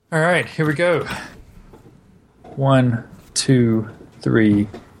All right, here we go. 1, 2, 3,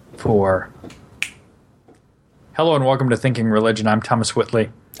 4. Hello and welcome to Thinking Religion. I'm Thomas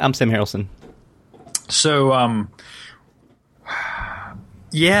Whitley. I'm Sam Harrelson. So,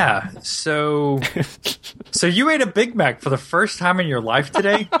 yeah. So you ate a Big Mac for the first time in your life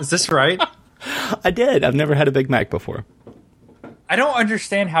today? Is this right? I did. I've never had a Big Mac before. I don't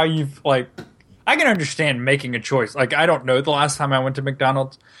understand how you've, I can understand making a choice. I don't know the last time I went to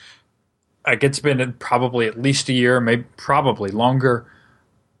McDonald's. It's been probably at least a year, maybe probably longer.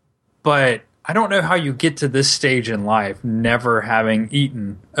 But I don't know how you get to this stage in life never having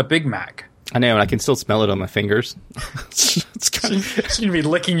eaten a Big Mac. I know, and I can still smell it on my fingers. It's kind of, you're going to be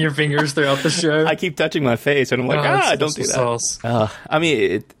licking your fingers throughout the show. I keep touching my face, and I'm like, don't do that. Sauce. I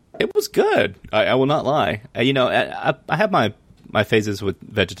mean, it was good. I will not lie. I have my phases with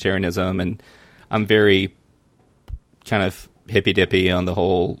vegetarianism, and I'm very kind of hippy-dippy on the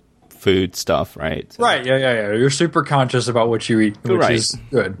whole food stuff, right? So, right, yeah. You're super conscious about what you eat, which is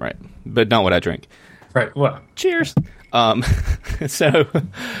good. Right, but not what I drink. Right, well. Cheers. So,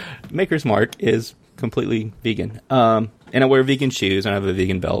 Maker's Mark is completely vegan. And I wear vegan shoes, and I have a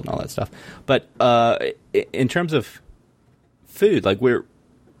vegan belt and all that stuff. But in terms of food, we're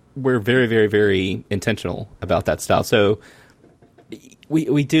very, very, very intentional about that style. So,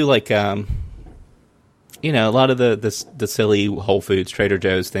 we do a lot of the silly Whole Foods, Trader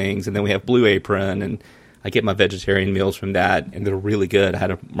Joe's things, and then we have Blue Apron, and I get my vegetarian meals from that, and they're really good. I had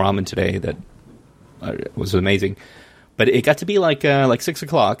a ramen today that was amazing, but it got to be like 6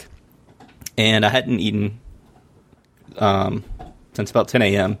 o'clock, and I hadn't eaten since about 10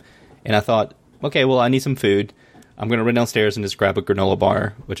 a.m., and I thought, okay, well, I need some food. I'm going to run downstairs and just grab a granola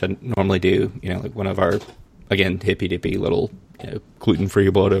bar, which I normally do, like one of our, again, hippy-dippy little gluten-free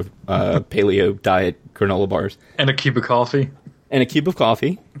paleo diet granola bars. And a cube of coffee.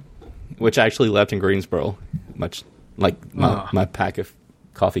 Which I actually left in Greensboro, much like my pack of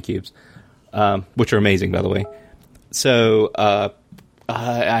coffee cubes, which are amazing, by the way. So I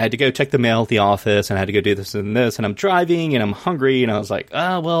had to go check the mail at the office, and I had to go do this, and I'm driving, and I'm hungry, and I was like,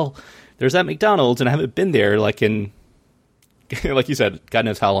 well, there's that McDonald's, and I haven't been there, in, like you said, God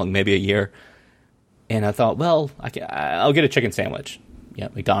knows how long, maybe a year. And I thought, well, I'll get a chicken sandwich. Yeah,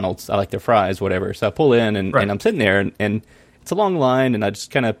 McDonald's. I like their fries, whatever. So I pull in, and I'm sitting there, and it's a long line, and I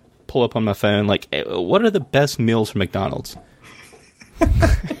just kind of pull up on my phone, what are the best meals from McDonald's?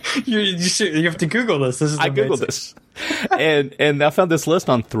 you have to Google this. I Googled this. and I found this list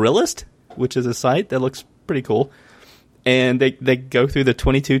on Thrillist, which is a site that looks pretty cool. And they go through the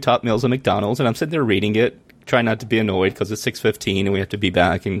 22 top meals of McDonald's, and I'm sitting there reading it, trying not to be annoyed because it's 6:15 and we have to be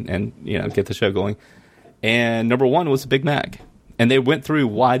back and get the show going. And number one was the Big Mac. And they went through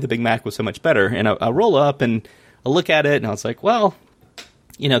why the Big Mac was so much better. And I roll up and I look at it and I was like, well,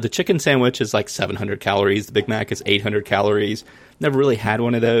 the chicken sandwich is 700 calories. The Big Mac is 800 calories. Never really had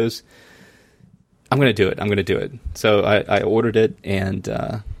one of those. I'm going to do it. So I ordered it and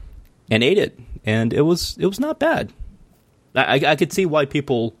ate it. And it was not bad. I could see why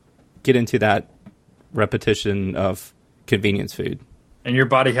people get into that repetition of convenience food. And your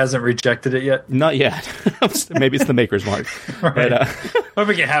body hasn't rejected it yet? Not yet. Maybe it's the Maker's Mark. Right. But,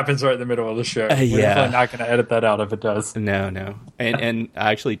 hoping it happens right in the middle of the show. We're definitely not going to edit that out if it does. No. And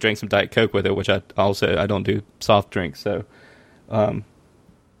I actually drank some Diet Coke with it, which I don't do soft drinks. So, who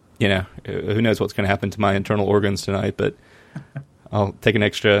knows what's going to happen to my internal organs tonight, but I'll take an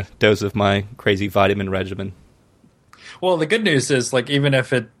extra dose of my crazy vitamin regimen. Well, the good news is, even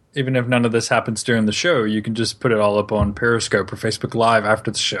if none of this happens during the show, you can just put it all up on Periscope or Facebook Live after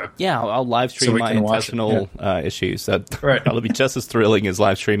the show. Yeah, I'll live stream my intestinal issues. That'll be just as thrilling as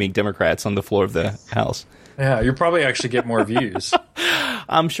live streaming Democrats on the floor of the House. Yeah, you'll probably actually get more views.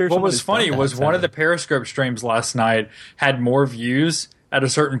 I'm sure. What was funny was one of the Periscope streams last night had more views at a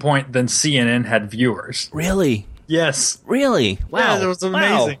certain point than CNN had viewers. Really? Yes. Really? Wow. Yeah, it was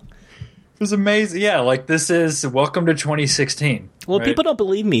amazing. Wow. It was amazing. Yeah, this is welcome to 2016. Well, right? People don't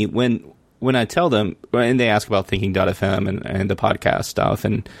believe me when I tell them, and they ask about Thinking.fm and the podcast stuff,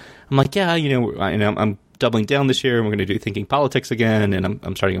 and I'm like, yeah, I'm doubling down this year, and we're going to do Thinking Politics again, and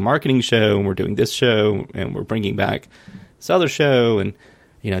I'm starting a marketing show, and we're doing this show, and we're bringing back this other show, and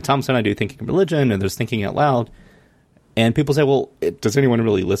Thomas and I do Thinking Religion, and there's Thinking Out Loud, and people say, well, does anyone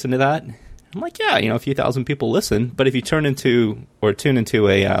really listen to that? I'm like, yeah, a few thousand people listen, but if you tune into a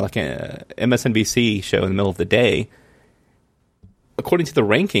MSNBC show in the middle of the day, according to the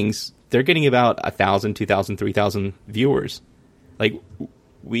rankings, they're getting about 1,000, 2,000, 3,000 viewers.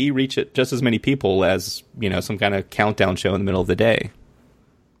 We reach it just as many people as some kind of countdown show in the middle of the day,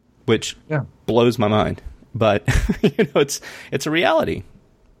 which blows my mind. But it's a reality.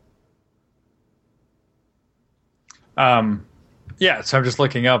 Yeah, so I'm just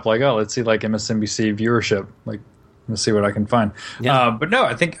looking up like, oh, let's see like MSNBC viewership. Like, let's see what I can find. Yeah. But no,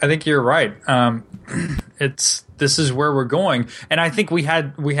 I think you're right. This is where we're going, and I think we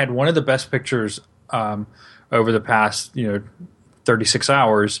had one of the best pictures over the past 36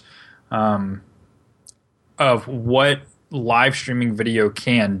 hours of what live streaming video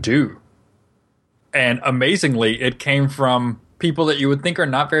can do, and amazingly, it came from people that you would think are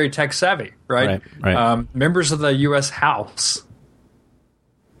not very tech savvy, right? Right. Members of the U.S. House.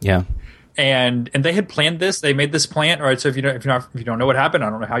 Yeah. And they had planned this. They made this plan, right? So if you don't know what happened, I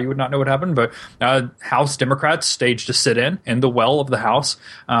don't know how you would not know what happened. But House Democrats staged a sit-in in the well of the House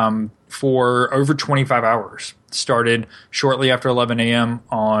for over 25 hours. Started shortly after 11 a.m.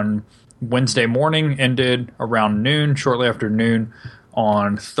 on Wednesday morning, ended around noon, shortly after noon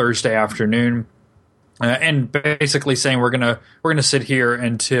on Thursday afternoon, and basically saying we're gonna sit here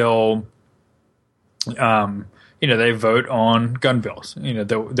until they vote on gun bills,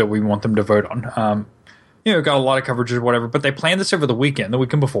 that we want them to vote on. Got a lot of coverage or whatever, but they planned this over the weekend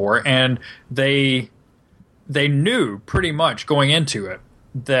before, and they knew pretty much going into it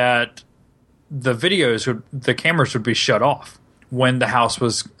that the cameras would be shut off when the House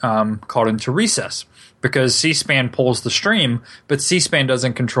was called into recess, because C-SPAN pulls the stream, but C-SPAN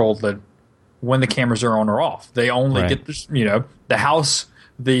doesn't control when the cameras are on or off. They only get the House.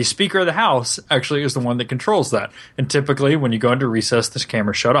 The Speaker of the House actually is the one that controls that. And typically when you go into recess, this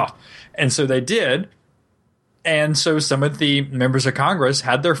camera shut off. And so they did. And so some of the members of Congress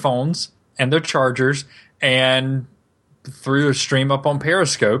had their phones and their chargers and threw a stream up on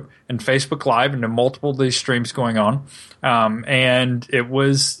Periscope and Facebook Live and multiple of these streams going on. And it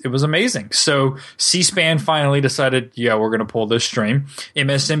was amazing. So C-SPAN finally decided, we're going to pull this stream.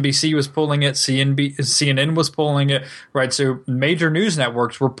 MSNBC was pulling it. CNN was pulling it. Right. So major news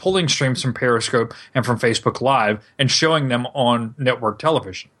networks were pulling streams from Periscope and from Facebook Live and showing them on network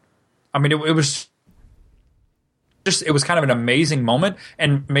television. I mean, it was kind of an amazing moment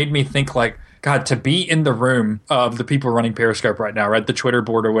and made me think like, God, to be in the room of the people running Periscope right now, right? The Twitter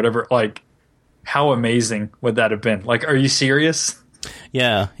board or whatever, like, how amazing would that have been? Like, are you serious?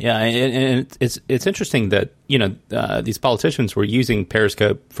 Yeah. And it's interesting that, these politicians were using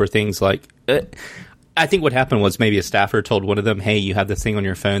Periscope for things like, I think what happened was maybe a staffer told one of them, hey, you have this thing on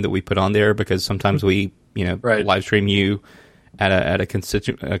your phone that we put on there because sometimes we, live stream you at a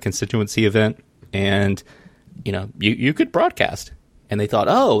constituency event, and, you could broadcast. And they thought,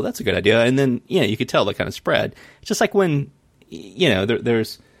 oh, that's a good idea. And then, you could tell that kind of spread. It's just like when,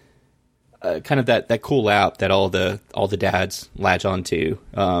 there's kind of that cool app that all the dads latch onto.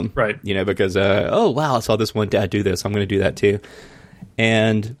 Right. Because, oh, wow, I saw this one dad do this. I'm going to do that too.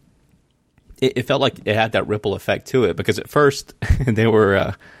 And it felt like it had that ripple effect to it. Because at first, they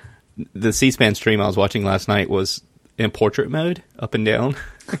were, the C-SPAN stream I was watching last night was in portrait mode, up and down.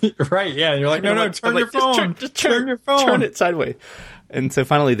 Right, yeah. You're like, no, turn your phone. Just turn your phone. Turn it sideways. And so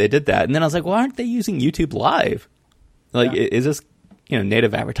finally they did that. And then I was like, why aren't they using YouTube Live? Like, is this,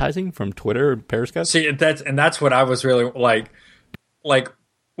 native advertising from Twitter or Periscope? See, that's what I was really like,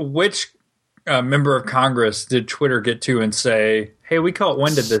 which member of Congress did Twitter get to and say, hey, we caught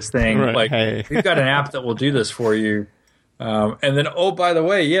wind of this thing. Right, like, hey. We've got an app that will do this for you. And then, oh, by the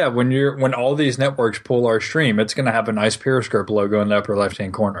way, when all these networks pull our stream, it's going to have a nice Periscope logo in the upper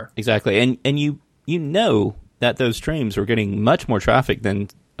left-hand corner. Exactly. And you know that those streams were getting much more traffic than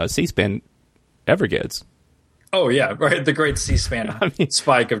C-SPAN ever gets. Oh, yeah, right. The great C-SPAN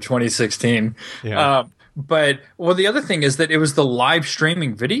spike of 2016. Yeah. But the other thing is that it was the live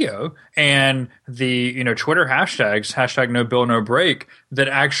streaming video and the Twitter hashtags, #NoBillNoBreak, that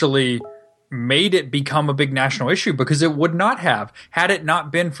actually made it become a big national issue, because it would not have had it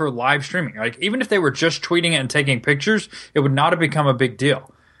not been for live streaming. Like, even if they were just tweeting it and taking pictures, it would not have become a big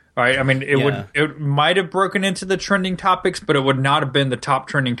deal. Right? I mean, it might have broken into the trending topics, but it would not have been the top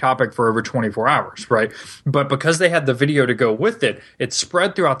trending topic for over 24 hours, right? But because they had the video to go with it, it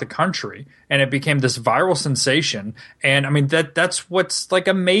spread throughout the country and it became this viral sensation. And I mean, that's what's like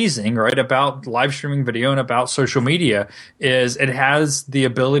amazing, right, about live streaming video and about social media, is it has the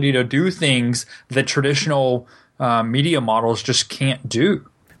ability to do things that traditional media models just can't do.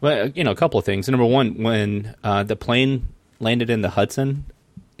 Well, a couple of things. Number one, when the plane landed in the Hudson,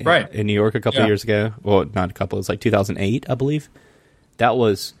 right, in New York a couple of years ago. Well, not a couple. It was like 2008, I believe. That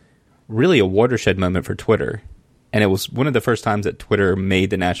was really a watershed moment for Twitter. And it was one of the first times that Twitter made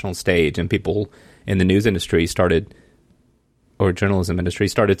the national stage, and people in the news industry or journalism industry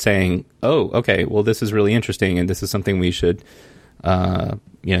started saying, oh, okay, well, this is really interesting, and this is something we should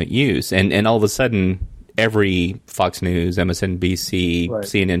use. And all of a sudden, every Fox News, MSNBC,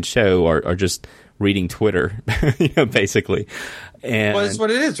 CNN show are just reading Twitter, basically. And well, that's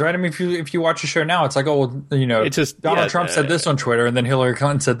what it is, right? I mean, if you watch a show now, it's like, oh, it's just Donald Trump said this on Twitter, and then Hillary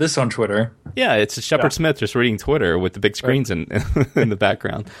Clinton said this on Twitter. Yeah, it's Shepard Smith just reading Twitter with the big screens in the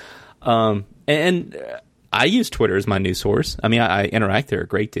background. And I use Twitter as my news source. I mean, I interact there a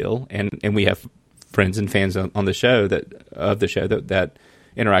great deal, and we have friends and fans on the show that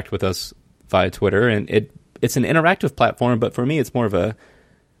interact with us via Twitter, and it's an interactive platform. But for me, it's more of a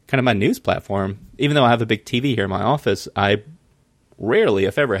kind of my news platform. Even though I have a big TV here in my office, I rarely,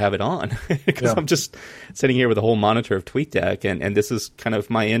 if ever, have it on because I'm just sitting here with a whole monitor of TweetDeck, and this is kind of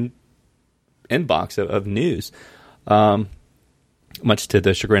my inbox of news. Much to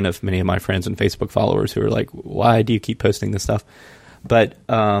the chagrin of many of my friends and Facebook followers who are like, "Why do you keep posting this stuff?" But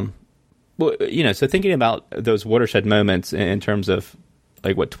so thinking about those watershed moments in terms of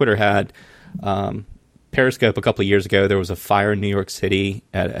like what Twitter had. Periscope a couple of years ago, there was a fire in New York City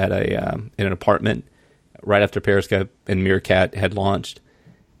at in an apartment right after Periscope and Meerkat had launched,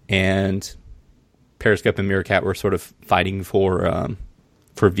 and Periscope and Meerkat were sort of fighting for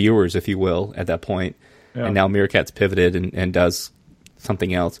viewers, if you will, at that point. Yeah. And now Meerkat's pivoted and does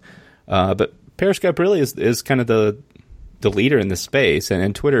something else. But Periscope really is kind of the leader in this space,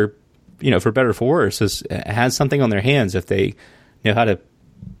 and Twitter, for better or for worse, has something on their hands if they know how to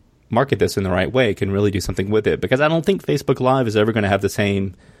market this in the right way, can really do something with it. Because I don't think Facebook Live is ever going to have the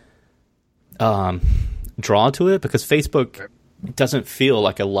same draw to it, because Facebook doesn't feel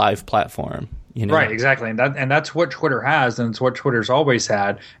like a live platform. Right, exactly, and that's what Twitter has, and it's what Twitter's always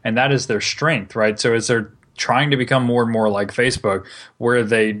had, and that is their strength, right? So as they're trying to become more and more like Facebook, where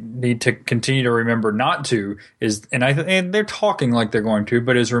they need to continue to remember not to is, and they're talking like they're going to,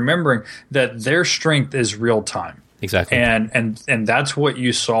 but is remembering that their strength is real time. Exactly, and that's what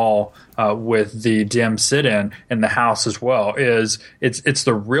you saw with the Dem sit-in in the House as well. Is it's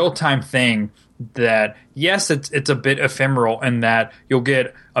the real time thing that, yes, it's a bit ephemeral in that you'll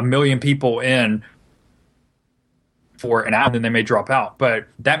get 1 million people in for an hour, and then they may drop out. But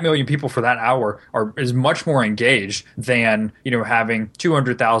that 1 million people for that hour is much more engaged than having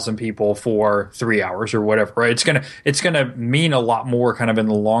 200,000 people for 3 hours or whatever. Right? It's gonna mean a lot more kind of in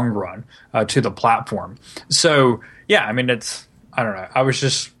the long run to the platform. So yeah, I mean, I don't know. I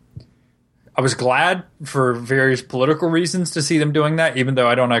was glad for various political reasons to see them doing that, even though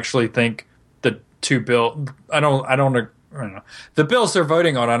I don't actually think the I don't know. The bills they're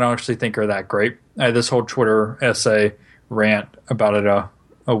voting on, I don't actually think are that great. I had this whole Twitter essay rant about it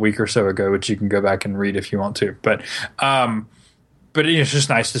a week or so ago, which you can go back and read if you want to. But it's just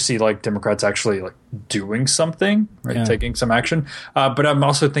nice to see like Democrats actually like doing something, right? Yeah. Taking some action. But I'm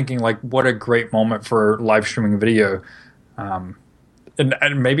also thinking like, what a great moment for live streaming video. And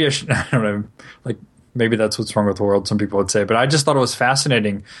maybe I don't know, like maybe that's what's wrong with the world, some people would say. But I just thought it was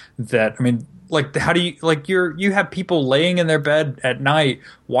fascinating that, I mean, like, how do you, like, you have people laying in their bed at night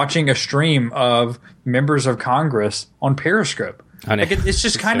watching a stream of members of Congress on Periscope. Like, it's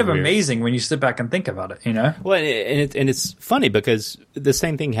just kind of amazing when you sit back and think about it, Well, and it's funny because the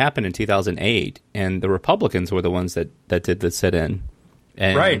same thing happened in 2008, and the Republicans were the ones that did the sit-in.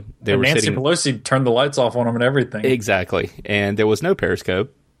 And right. And Nancy Pelosi turned the lights off on them and everything. Exactly. And there was no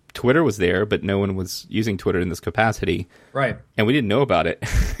Periscope. Twitter was there, but no one was using Twitter in this capacity. Right. And we didn't know about it.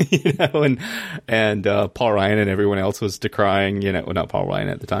 And Paul Ryan and everyone else was decrying, well, not Paul Ryan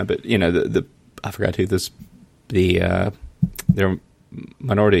at the time, but, the I forgot who their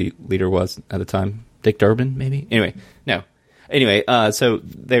minority leader was at the time. Dick Durbin, maybe? Anyway, no. Anyway, so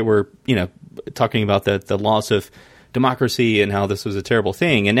they were, talking about the loss of democracy and how this was a terrible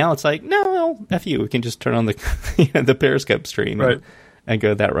thing. And now it's like, no, F you. We can just turn on the the Periscope stream and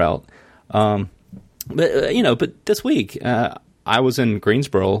go that route. But this week, I was in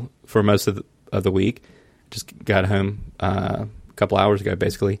Greensboro for most of the week. Just got home a couple hours ago,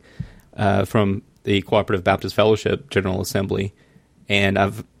 basically, from the Cooperative Baptist Fellowship General Assembly. And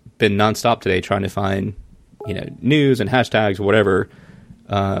I've been nonstop today trying to find, news and hashtags or whatever,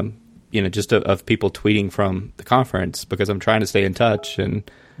 just of people tweeting from the conference, because I'm trying to stay in touch and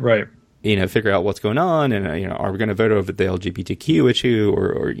figure out what's going on, and are we going to vote over the LGBTQ issue,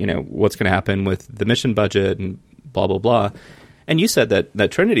 or what's going to happen with the mission budget and blah blah blah. And you said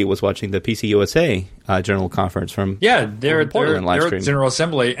that Trinity was watching the PCUSA General Conference from they're Portland live stream. General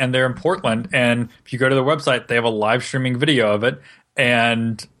Assembly, and they're in Portland. And if you go to their website, they have a live streaming video of it.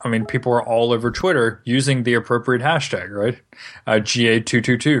 And I mean, people are all over Twitter using the appropriate hashtag, right?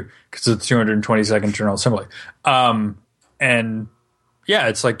 GA222, because it's the 222nd General Assembly. And yeah,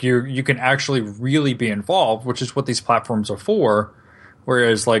 it's like you can actually really be involved, which is what these platforms are for.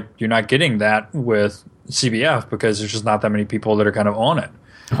 Whereas, like, you're not getting that with CBF because there's just not that many people that are kind of on it.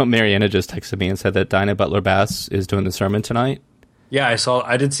 Oh, Mariana just texted me and said that Dinah Butler Bass is doing the sermon tonight. Yeah,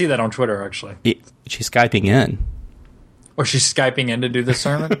 I did see that on Twitter, actually. She's Skyping in. Or she's Skyping in to do the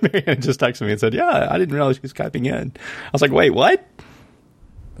sermon? Mariana just texted me and said, yeah, I didn't realize she was Skyping in. I was like, wait, what?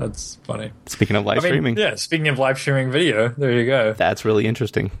 That's funny. Speaking of live streaming. Yeah, speaking of live streaming video, there you go. That's really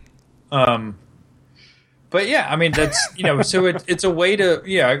interesting. But yeah, I mean, that's, so it's a way to,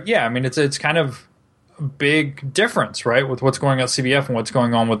 I mean, it's kind of a big difference, right, with what's going on at CBF and what's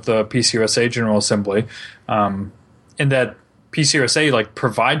going on with the PCUSA General Assembly. In that PCUSA, like,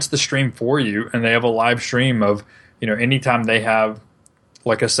 provides the stream for you, and they have a live stream of, anytime they have,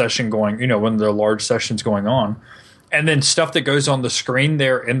 like, a session going, when there are large sessions going on. And then stuff that goes on the screen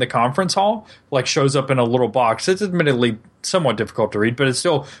there in the conference hall, like, shows up in a little box. It's admittedly somewhat difficult to read, but it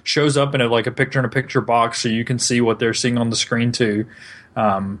still shows up in a picture-in-a-picture box, so you can see what they're seeing on the screen too.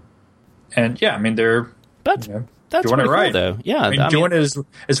 And yeah, I mean, that's doing pretty it right, cool, though. Yeah, I mean, doing it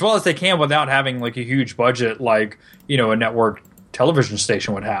as well as they can without having like a huge budget, like a network television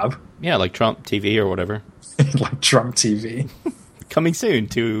station would have. Yeah, like Trump TV or whatever. Like Trump TV. Coming soon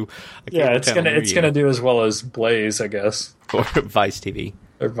to it's gonna do as well as Blaze, I guess, or Vice TV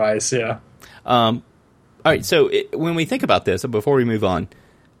or Vice. Yeah. All right. So when we think about this, before we move on,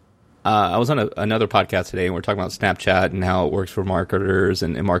 I was on another podcast today, and we're talking about Snapchat and how it works for marketers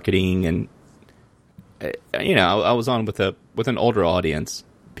and marketing, and I was on with an older audience,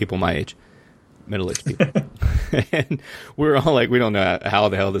 people my age, middle-aged people, and we were all like, we don't know how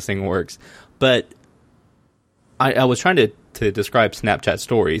the hell this thing works, but I was trying to describe Snapchat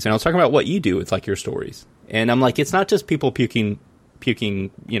stories, and I was talking about what you do with like your stories, and I'm like, it's not just people puking,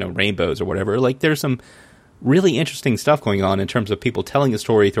 rainbows or whatever. Like, there's some really interesting stuff going on in terms of people telling a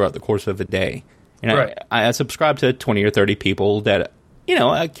story throughout the course of a day. And right. I subscribe to 20 or 30 people that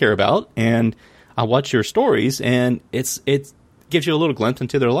I care about, and I watch your stories, and it gives you a little glimpse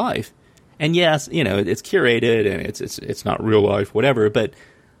into their life. And yes, it's curated and it's not real life, whatever. But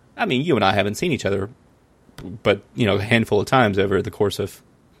I mean, you and I haven't seen each other, but a handful of times over the course of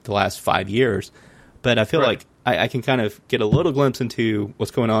the last 5 years. But I feel like I can kind of get a little glimpse into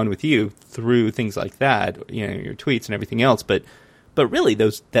what's going on with you through things like that, your tweets and everything else. But really,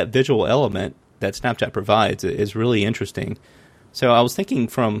 that visual element that Snapchat provides is really interesting. So I was thinking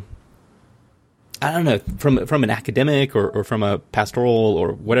from an academic or from a pastoral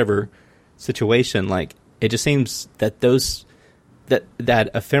or whatever situation, like, it just seems that that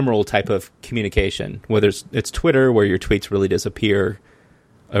ephemeral type of communication, whether it's Twitter, where your tweets really disappear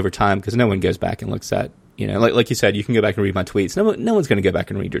over time because no one goes back and looks at, like you said, you can go back and read my tweets. No one's going to go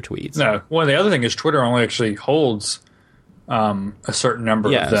back and read your tweets. No. Well, the other thing is Twitter only actually holds a certain number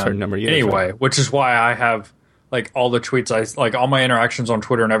of them. A certain number of years, anyway, right. Which is why I have like all the tweets, like all my interactions on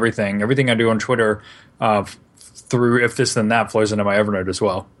Twitter and everything I do on Twitter through If This Then That flows into my Evernote as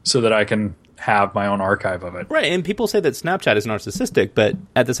well, so that I can have my own archive of it. Right, and people say that Snapchat is narcissistic, but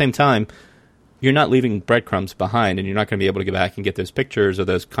at the same time, you're not leaving breadcrumbs behind, and you're not going to be able to go back and get those pictures or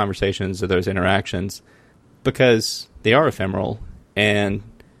those conversations or those interactions because they are ephemeral, and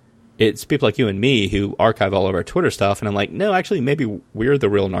it's people like you and me who archive all of our Twitter stuff, and I'm like, no, actually, maybe we're the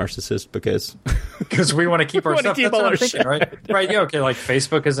real narcissist because we want to keep our stuff. That's what I'm thinking, right? Right? Yeah. Okay. Like,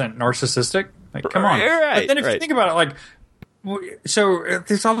 Facebook isn't narcissistic. Like, come on. Right, but then if you think about it, like, so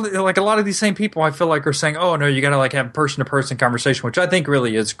there's all, like, a lot of these same people I feel like are saying, oh no, you got to like have person-to-person conversation, which I think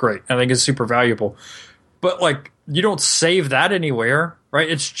really is great. I think it's super valuable. But like, you don't save that anywhere, right?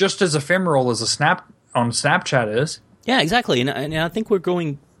 It's just as ephemeral as on Snapchat is. Yeah, exactly. And I think we're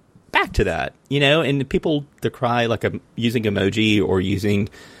going back to that, and people decry like using emoji or using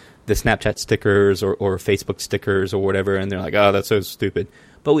the Snapchat stickers or Facebook stickers or whatever, and they're like, oh, that's so stupid.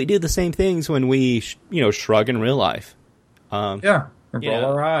 But we do the same things when we, shrug in real life. Roll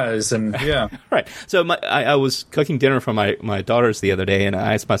our eyes and yeah. Right. So I was cooking dinner for my daughters the other day, and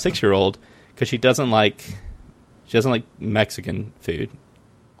I asked my 6-year-old because she doesn't like Mexican food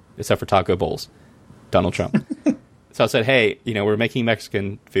except for taco bowls. Donald Trump. So I said, hey, we're making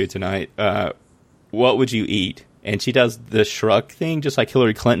Mexican food tonight. What would you eat? And she does the shrug thing, just like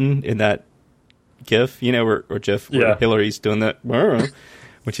Hillary Clinton in that GIF, or GIF, where Hillary's doing that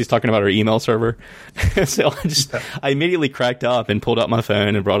when she's talking about her email server. So I immediately cracked up and pulled out my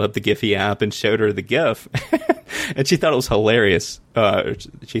phone and brought up the Giphy app and showed her the GIF. And she thought it was hilarious.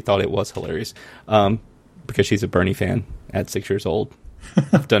 She thought it was hilarious because she's a Bernie fan at 6 years old.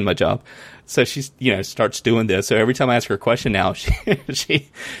 I've done my job. So she's, starts doing this. So every time I ask her a question now, she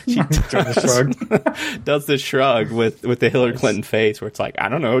does the shrug with the Hillary Clinton face where it's like, I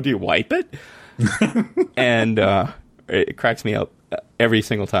don't know, do you wipe it? And it cracks me up every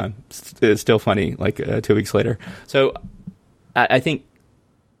single time. It's still funny, like 2 weeks later. So I think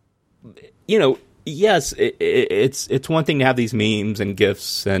Yes, it's one thing to have these memes and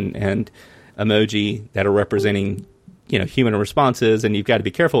GIFs and emoji that are representing, human responses, and you've got to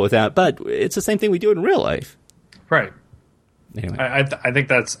be careful with that. But it's the same thing we do in real life. Right. Anyway. I think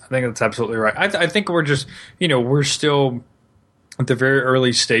that's absolutely right. I think we're just, we're still at the very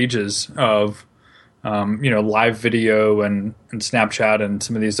early stages of, live video and Snapchat and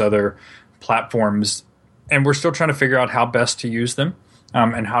some of these other platforms. And we're still trying to figure out how best to use them,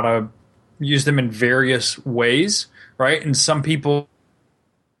 and how to use them in various ways. Right. And some people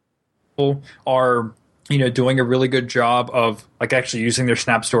are, doing a really good job of like actually using their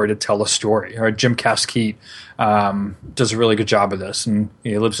Snap Story to tell a story. Or Jim Casquette does a really good job of this, and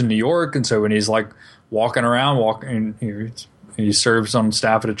he lives in New York, and so when he's like walking around, he serves on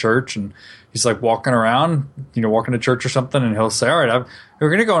staff at a church, and he's like walking around, walking to church or something, and he'll say, "All right, we're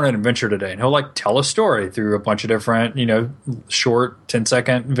going to go on an adventure today," and he'll like tell a story through a bunch of different, short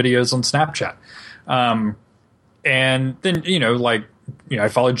 10-second videos on Snapchat, and then I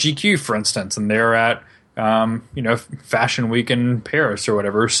follow GQ, for instance, and they're at Fashion Week in Paris or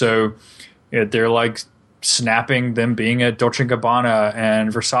whatever. So they're like snapping them being at Dolce & Gabbana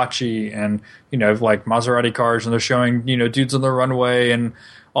and Versace and, like Maserati cars, and they're showing, dudes on the runway and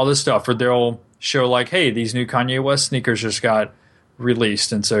all this stuff. Or they'll show like, hey, these new Kanye West sneakers just got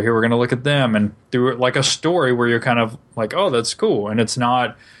released, and so here we're going to look at them, and do it like a story where you're kind of like, oh, that's cool. And it's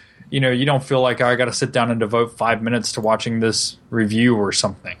not, you don't feel like, oh, I got to sit down and devote 5 minutes to watching this review or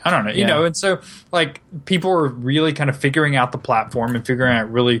something. I don't know, and so like people are really kind of figuring out the platform and figuring out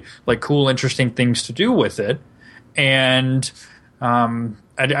really like cool, interesting things to do with it. And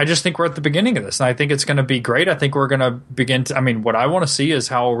I just think we're at the beginning of this, and I think it's going to be great. I think we're going to begin to, what I want to see is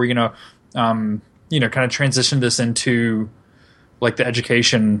how are we going to, kind of transition this into like the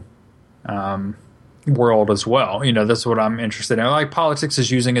education, world as well. That's what I'm interested in. Like politics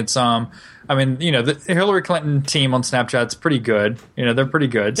is using it some. The Hillary Clinton team on Snapchat's pretty good. They're pretty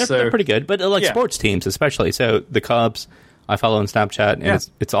good. They're pretty good, but sports teams especially. So the Cubs I follow on Snapchat, and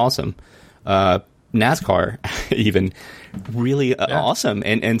it's awesome. NASCAR even really awesome.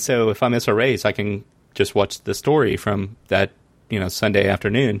 And so if I miss a race, I can just watch the story from that Sunday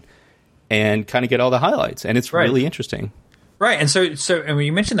afternoon and kind of get all the highlights, and it's really interesting. Right, and so when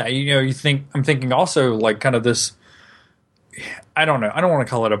you mentioned that, I'm thinking also like kind of this. I don't know. I don't want to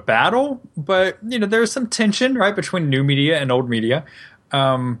call it a battle, but there's some tension right between new media and old media,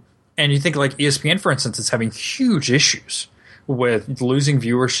 and you think like ESPN, for instance, is having huge issues with losing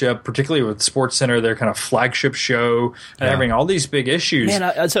viewership, particularly with SportsCenter, their kind of flagship show, and having all these big issues.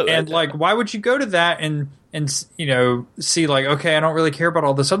 Man, why would you go to that and see like, okay, I don't really care about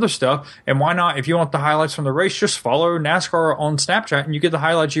all this other stuff, and why not, if you want the highlights from the race, just follow NASCAR on Snapchat and you get the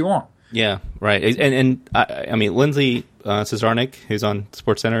highlights you want. Yeah, right. And Lindsay Cesarnik, who's on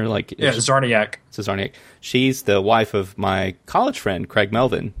SportsCenter, Cesarniak. She's the wife of my college friend Craig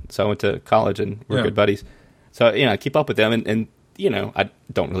Melvin. So I went to college and we're good buddies. So I keep up with them, and I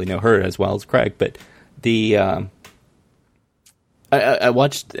don't really know her as well as Craig, but I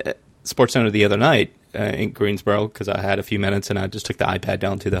watched SportsCenter the other night in Greensboro because I had a few minutes, and I just took the iPad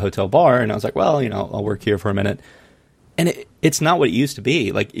down to the hotel bar, and I was like, well, I'll work here for a minute. And it's not what it used to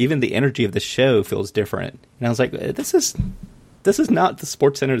be. Like, even the energy of the show feels different. And I was like, this is not the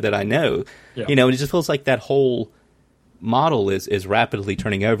SportsCenter that I know. Yeah. It just feels like that whole model is rapidly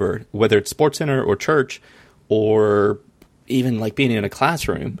turning over, whether it's SportsCenter or church or even like being in a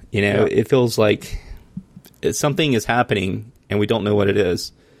classroom. It feels like something is happening and we don't know what it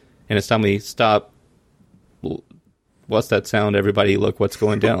is. And it's time we stop. What's that sound? Everybody look what's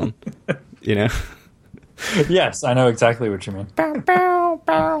going down. Yes, I know exactly what you mean. Bow, bow,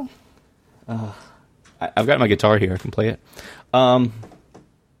 bow. I've got my guitar here. I can play it. So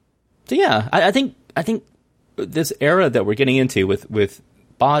yeah, I think this era that we're getting into with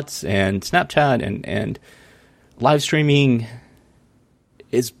bots and Snapchat and live streaming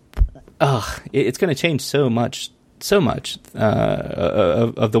is it's going to change so much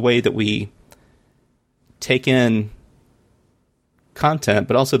of the way that we take in content,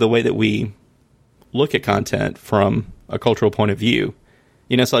 but also the way that we look at content from a cultural point of view.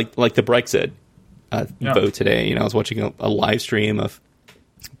 It's like the Brexit vote today. I was watching a live stream of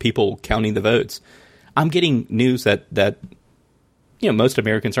people counting the votes. I'm getting news that most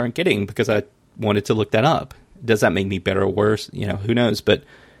Americans aren't getting because I wanted to look that up. Does that make me better or worse? Who knows? But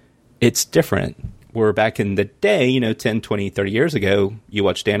it's different. Where back in the day, 10, 20, 30 years ago, you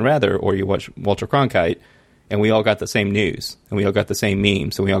watched Dan Rather or you watched Walter Cronkite, and we all got the same news, and we all got the same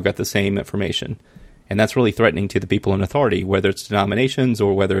memes, and we all got the same information. And that's really threatening to the people in authority, whether it's denominations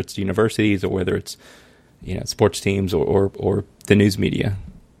or whether it's universities or whether it's sports teams or the news media.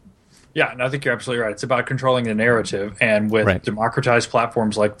 Yeah, and I think you're absolutely right. It's about controlling the narrative, and with Right. democratized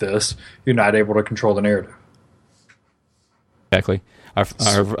platforms like this, you're not able to control the narrative. Exactly. Our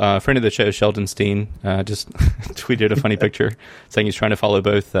friend of the show, Sheldon Steen, just tweeted a funny picture saying he's trying to follow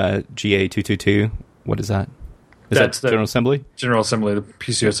both GA222. What is that? That's that General Assembly? General Assembly, the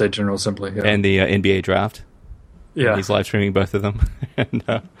PCUSA General Assembly, yeah. And the NBA draft. Yeah. And he's live streaming both of them. And,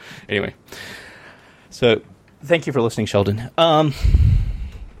 anyway, so thank you for listening, Sheldon.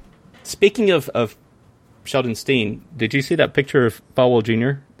 Speaking of Sheldon Steen, did you see that picture of Falwell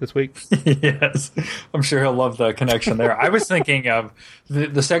Jr. this week? Yes, I'm sure he'll love the connection there. I was thinking of the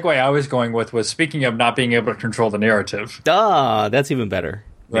segue I was going with was speaking of not being able to control the narrative. Ah, that's even better.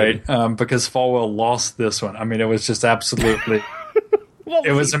 Right, because Falwell lost this one. I mean, it was just absolutely,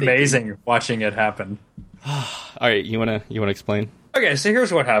 it was amazing watching it happen. All right, you wanna explain? Okay, so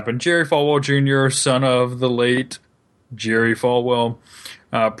here's what happened. Jerry Falwell Jr., son of the late Jerry Falwell,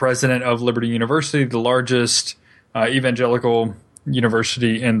 president of Liberty University, the largest evangelical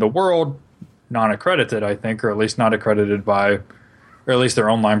university in the world, non-accredited, I think, or at least not accredited by, or at least their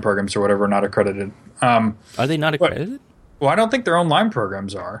online programs or whatever, not accredited. Are they not accredited? Well, I don't think their online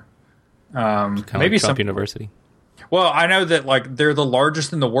programs are. Maybe like Trump University. Well, I know that like they're the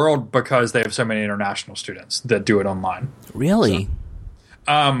largest in the world because they have so many international students that do it online. Really?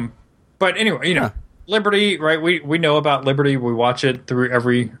 So, but anyway, Liberty, right? We know about Liberty. We watch it through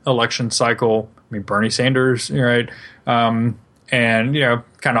every election cycle. I mean, Bernie Sanders, right? And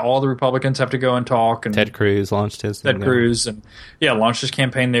kind of all the Republicans have to go and talk. And Ted Cruz launched his. Cruz, and launched his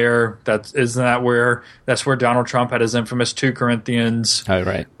campaign there. That's where Donald Trump had his infamous 2 Corinthians. Oh,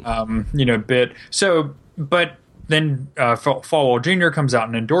 right. Bit. So, but then Falwell Jr. comes out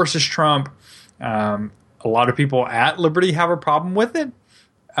and endorses Trump. A lot of people at Liberty have a problem with it.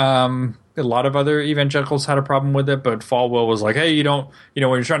 A lot of other evangelicals had a problem with it, but Falwell was like, "Hey, when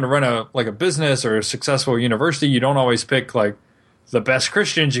you're trying to run a business or a successful university, you don't always pick like the best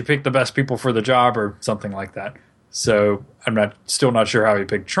Christians. You pick the best people for the job, or something like that." So I'm still not sure how he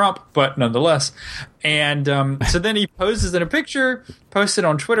picked Trump, but nonetheless. And so then he poses in a picture, posted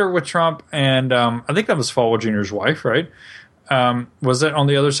on Twitter with Trump, and I think that was Falwell Jr.'s wife, right? Was it on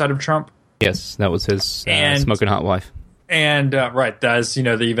the other side of Trump? Yes, that was his smoking hot wife. And right, as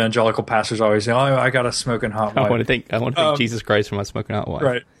the evangelical pastors always say, "Oh, I got a smoking hot wife." I want to thank Jesus Christ for my smoking hot wife.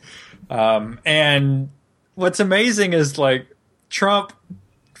 Right. And what's amazing is like Trump,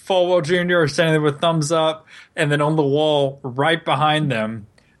 Falwell Jr. are standing there with thumbs up, and then on the wall right behind them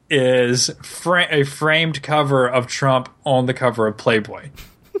is a framed cover of Trump on the cover of Playboy.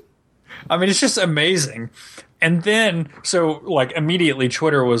 I mean, it's just amazing. And then, so like immediately,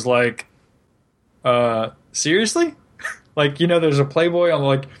 Twitter was like, "Seriously?" Like, there's a Playboy on,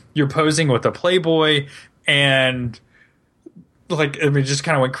 like, you're posing with a Playboy, and, like, I mean, just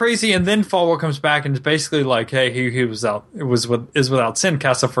kind of went crazy. And then Falwell comes back and is basically like, "Hey, he was without sin,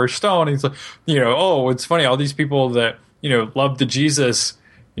 cast the first stone." And he's like, "Oh, it's funny, all these people that, loved the Jesus,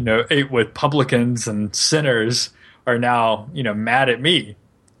 ate with publicans and sinners are now, mad at me."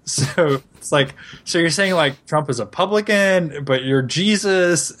 So it's like, so you're saying, like, Trump is a publican, but you're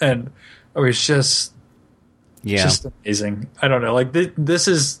Jesus, and it's just... Yeah. Just amazing. I don't know. Like this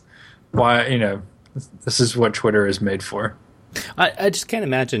is why this is what Twitter is made for. I just can't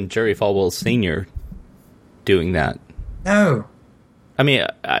imagine Jerry Falwell Sr. doing that. No. I mean,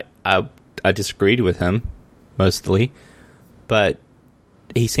 I disagreed with him mostly, but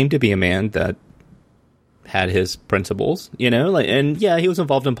he seemed to be a man that had his principles, and yeah, he was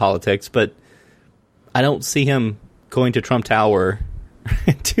involved in politics, but I don't see him going to Trump Tower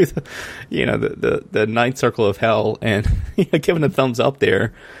to the ninth circle of hell and giving a thumbs up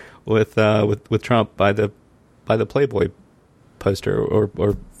there with Trump by the Playboy poster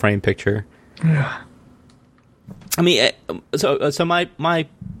or frame picture. Yeah. I mean, so my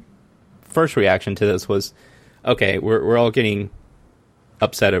first reaction to this was, okay, we're all getting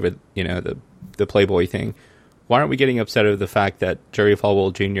upset over the Playboy thing. Why aren't we getting upset over the fact that Jerry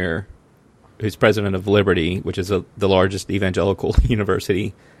Falwell Jr., who's president of Liberty, which is the largest evangelical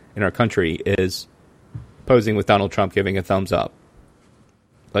university in our country, is posing with Donald Trump giving a thumbs up?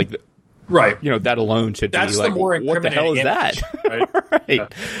 Like, right. That alone should That's be like, what the hell is that? Right. Right. Yeah.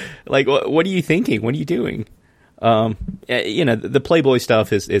 Like, what are you thinking? What are you doing? The Playboy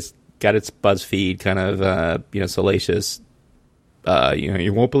stuff is got its BuzzFeed kind of, salacious,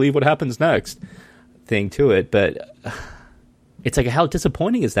 you won't believe what happens next thing to it, but it's like, how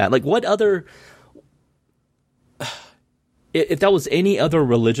disappointing is that? Like, what other... If that was any other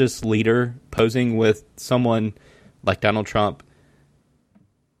religious leader posing with someone like Donald Trump,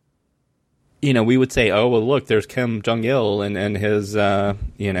 we would say, oh, well, look, there's Kim Jong-il and his,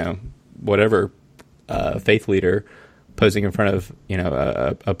 whatever faith leader posing in front of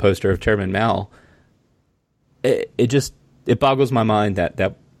a poster of Chairman Mao. It boggles my mind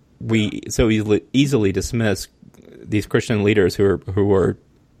that we so easily dismiss these Christian leaders who are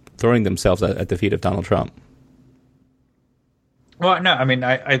throwing themselves at the feet of Donald Trump. Well, no, I mean,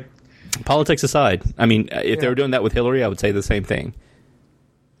 I politics aside, I mean, if they were doing that with Hillary, I would say the same thing.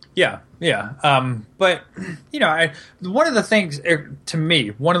 Yeah. But one of the things to me,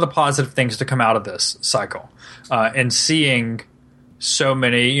 one of the positive things to come out of this cycle, and seeing so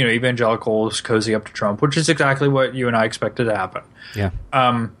many, evangelicals cozy up to Trump, which is exactly what you and I expected to happen. Yeah.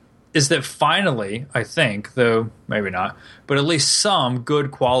 Is that finally, I think, though maybe not, but at least some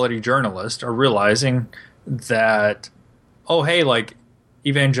good quality journalists are realizing that, oh, hey, like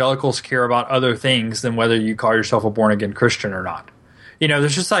evangelicals care about other things than whether you call yourself a born again Christian or not.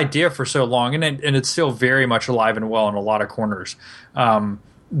 There's this idea for so long, and it's still very much alive and well in a lot of corners,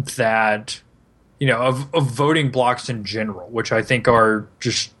 that, of voting blocks in general, which I think are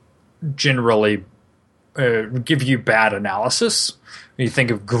just generally give you bad analysis. You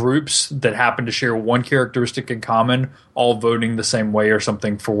think of groups that happen to share one characteristic in common, all voting the same way or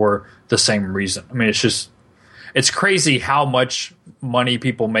something for the same reason. I mean, it's crazy how much money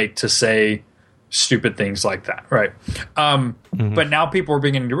people make to say stupid things like that, right? But now people are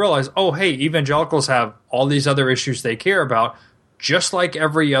beginning to realize, oh, hey, evangelicals have all these other issues they care about, just like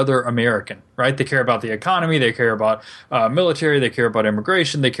every other American, right? They care about the economy, they care about military, they care about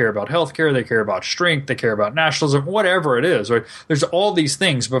immigration, they care about healthcare, they care about strength, they care about nationalism, whatever it is, right? There's all these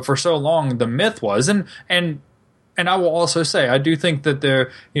things, but for so long the myth was, and I will also say, I do think that the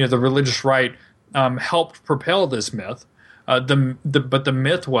religious right helped propel this myth. But the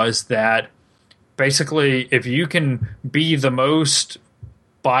myth was that basically, if you can be the most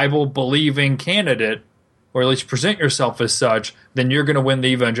Bible-believing candidate, or at least present yourself as such, then you're going to win the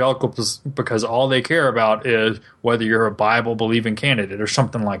evangelicals because all they care about is whether you're a Bible-believing candidate or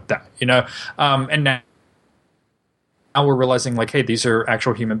something like that. And now we're realizing, like, hey, these are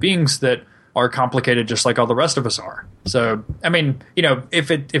actual human beings that are complicated just like all the rest of us are. So, I mean, if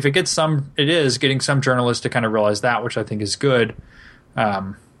it gets it is getting some journalists to kind of realize that, which I think is good.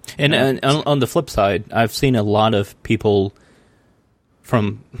 And on the flip side, I've seen a lot of people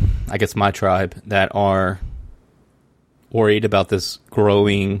from, I guess, my tribe that are worried about this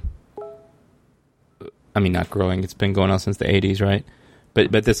growing. I mean, not growing. It's been going on since the 80s, right?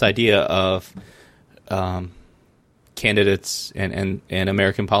 But this idea of candidates and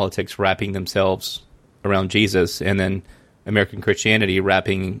American politics wrapping themselves around Jesus, and then American Christianity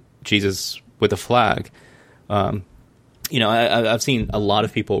wrapping Jesus with a flag. I've seen a lot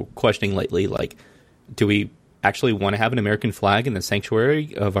of people questioning lately, like, do we actually want to have an American flag in the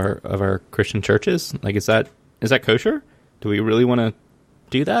sanctuary of our Christian churches? Like, is that kosher? Do we really want to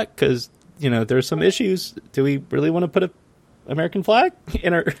do that? Because there's some issues. Do we really want to put an American flag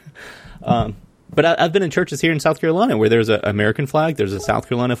in our? But I've been in churches here in South Carolina where there's an American flag, there's a South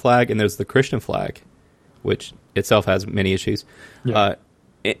Carolina flag, and there's the Christian flag, which itself has many issues,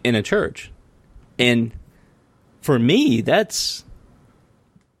 in a church. And for me, that's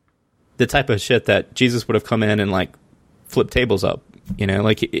the type of shit that Jesus would have come in and, like, flipped tables up.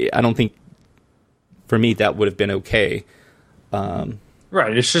 Like, I don't think, for me, that would have been okay.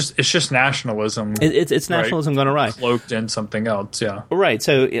 Right. It's just nationalism. It's nationalism gone awry, cloaked in something else. Yeah. Right.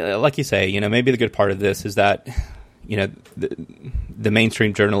 So, like you say, maybe the good part of this is that, the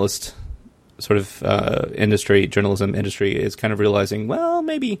mainstream journalist sort of journalism industry is kind of realizing, well,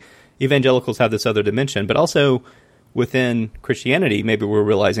 maybe evangelicals have this other dimension, but also within Christianity, maybe we're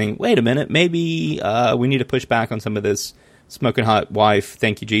realizing, wait a minute, maybe we need to push back on some of this smoking hot wife,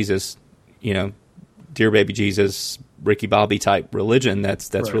 thank you Jesus, dear baby Jesus, Ricky Bobby type religion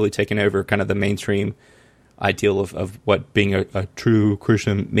that's right. Really taken over kind of the mainstream ideal of what being a true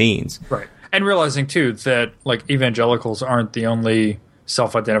Christian means. Right. And realizing, too, that, like, evangelicals aren't the only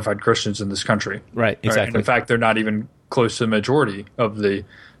self-identified Christians in this country. Right, exactly. Right? And in fact, they're not even close to the majority of the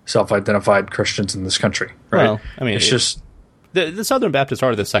self-identified Christians in this country. Right? Well, I mean, it's just the Southern Baptists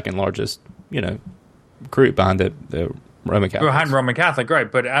are the second largest, group behind the Roman Catholics. Behind Roman Catholic,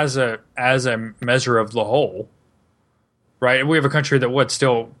 right? But as a measure of the whole, right? We have a country that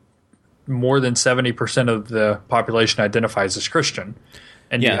still more than 70% of the population identifies as Christian,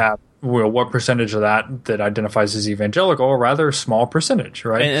 and you have what percentage of that identifies as evangelical? A rather small percentage,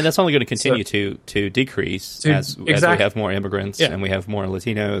 right? And that's only going to continue to decrease as we have more immigrants and we have more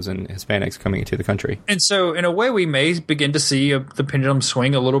Latinos and Hispanics coming into the country. And so, in a way, we may begin to see the pendulum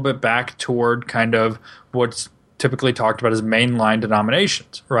swing a little bit back toward kind of what's typically talked about as mainline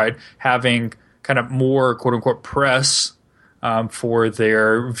denominations, right? Having kind of more quote unquote press for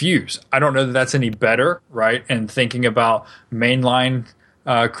their views. I don't know that that's any better, right? And thinking about mainline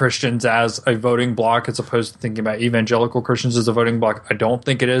Christians as a voting bloc as opposed to thinking about evangelical Christians as a voting bloc, I don't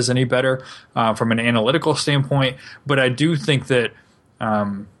think it is any better from an analytical standpoint. But I do think that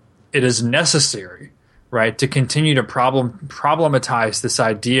it is necessary, right, to continue to problematize this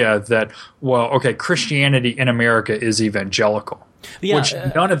idea that, well, okay, Christianity in America is evangelical, which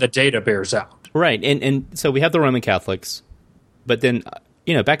none of the data bears out. Right, and so we have the Roman Catholics, but then,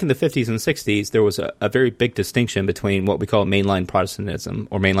 back in the 50s and 60s, there was a very big distinction between what we call mainline Protestantism,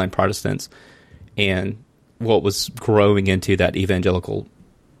 or mainline Protestants, and what was growing into that evangelical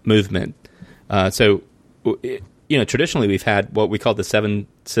movement. Traditionally we've had what we call the Seven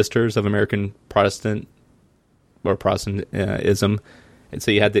Sisters of American Protestant, or Protestantism. And so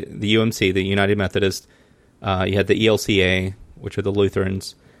you had the UMC, the United Methodist, you had the ELCA, which are the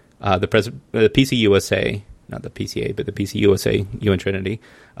Lutherans, the PCUSA, not the PCA, but the PCUSA, UN Trinity,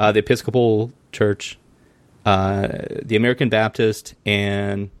 the Episcopal Church, the American Baptist,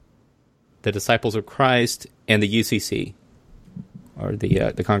 and the Disciples of Christ, and the UCC, or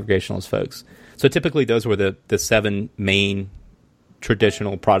the Congregationalist folks. So typically those were the seven main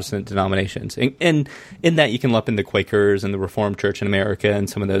traditional Protestant denominations. And in that you can lump in the Quakers and the Reformed Church in America and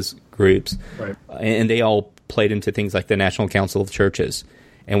some of those groups. Right. And they all played into things like the National Council of Churches.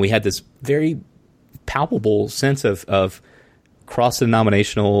 And we had this very palpable sense of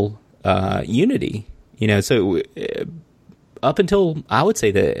cross-denominational unity. So up until, I would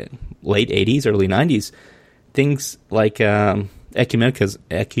say, the late 80s, early 90s, things like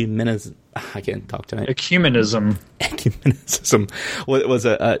ecumenism. I can't talk tonight. Ecumenism was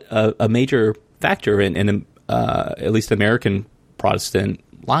a major factor in at least American Protestant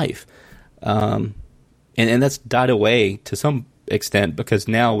life, and that's died away to some extent because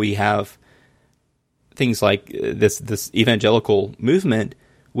now we have things like this evangelical movement,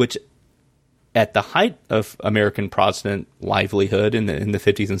 which at the height of American Protestant livelihood in the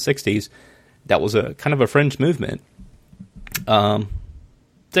 50s and 60s, that was a kind of a fringe movement.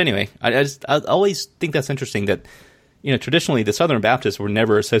 So anyway, I always think that's interesting that, traditionally the Southern Baptists were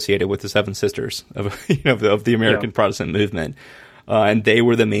never associated with the Seven Sisters of the American Protestant movement, and they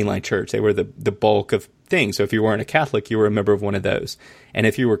were the mainline church. They were the bulk of things. So if you weren't a Catholic, you were a member of one of those. And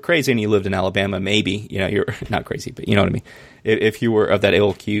if you were crazy and you lived in Alabama, maybe you're not crazy, but you know what I mean. If you were of that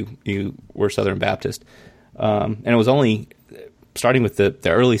ilk, you were Southern Baptist, and it was only starting with the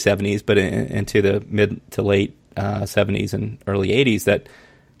early 70s, but into the mid to late 70s and early 80s that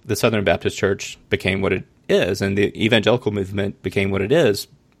the Southern Baptist Church became what it is, and the evangelical movement became what it is.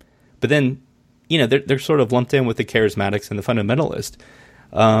 But then, they're sort of lumped in with the charismatics and the fundamentalists.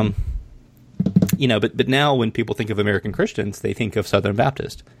 But now when people think of American Christians, they think of Southern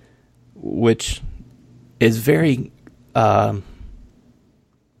Baptist, which is very not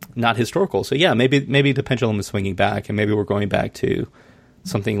historical. So yeah, maybe the pendulum is swinging back, and maybe we're going back to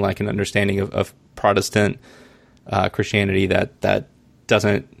something like an understanding of Protestant Christianity that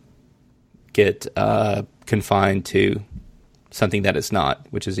doesn't get confined to something that it's not,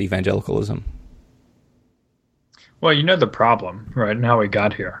 which is evangelicalism. Well, the problem, right, and how we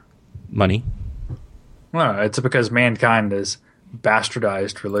got here. Money. Well, it's because mankind is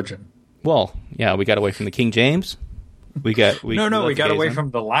bastardized religion. Well, yeah, we got away from the King James. We got away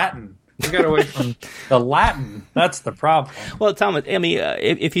from the Latin. We got away from the Latin. That's the problem. Well, Tom, I mean,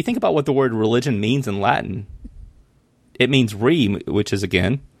 if you think about what the word religion means in Latin, it means which is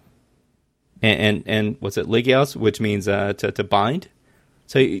again, and what's it, ligios, which means to bind.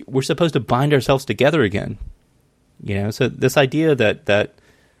 So we're supposed to bind ourselves together again. So this idea that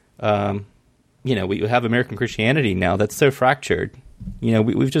we have American Christianity now that's so fractured.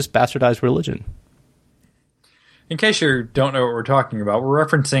 We've just bastardized religion. In case you don't know what we're talking about, we're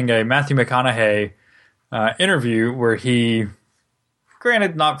referencing a Matthew McConaughey interview where he,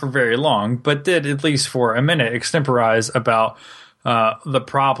 granted not for very long, but did at least for a minute extemporize about the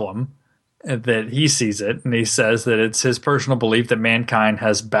problem that he sees it. And he says that it's his personal belief that mankind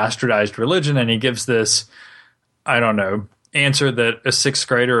has bastardized religion. And he gives this, I don't know, answer that a sixth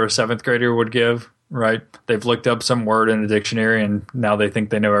grader or a seventh grader would give, right? They've looked up some word in a dictionary and now they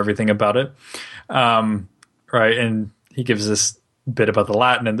think they know everything about it. Right. And he gives this bit about the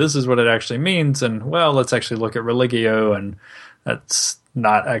Latin and this is what it actually means. And well, let's actually look at religio, and that's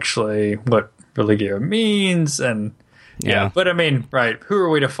not actually what religio means. And yeah, but I mean, right. Who are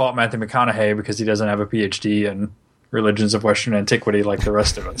we to fault Matthew McConaughey because he doesn't have a PhD in religions of Western antiquity like the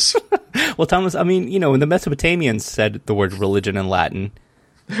rest of us? Well, Thomas, I mean, when the Mesopotamians said the word religion in Latin,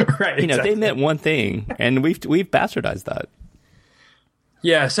 right? They meant one thing, and we've bastardized that.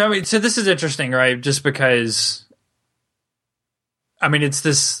 Yeah, so I mean, so this is interesting, right? Just because I mean, it's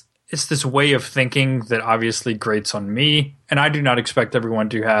this way of thinking that obviously grates on me, and I do not expect everyone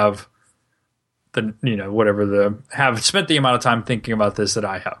to have have spent the amount of time thinking about this that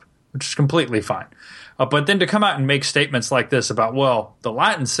I have, which is completely fine. But then to come out and make statements like this about, well, the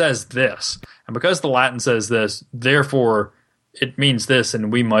Latin says this, and because the Latin says this, therefore it means this,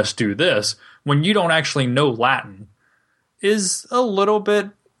 and we must do this, when you don't actually know Latin, is a little bit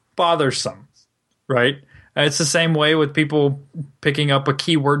bothersome, right? It's the same way with people picking up a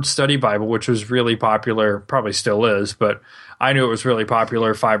keyword study Bible, which was really popular, probably still is, but I knew it was really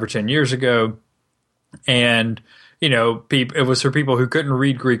popular 5 or 10 years ago. And, it was for people who couldn't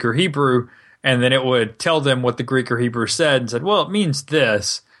read Greek or Hebrew, and then it would tell them what the Greek or Hebrew said and said, well, it means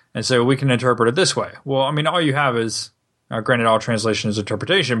this, and so we can interpret it this way. Well, I mean, all you have is, granted, all translation is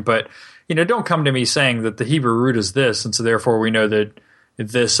interpretation, but, don't come to me saying that the Hebrew root is this, and so therefore we know that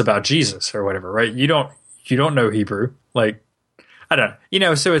this about Jesus or whatever, right? You don't know Hebrew. Like, I don't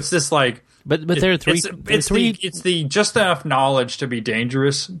know. So it's this like... But there are three... It's the just enough knowledge to be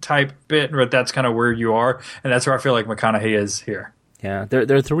dangerous type bit, but that's kind of where you are, and that's where I feel like McConaughey is here. Yeah,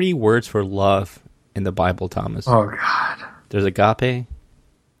 there are 3 words for love in the Bible, Thomas. Oh, God. There's agape,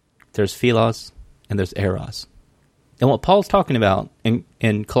 there's philos, and there's eros. And what Paul's talking about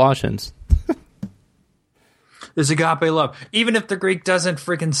in Colossians... is agape love. Even if the Greek doesn't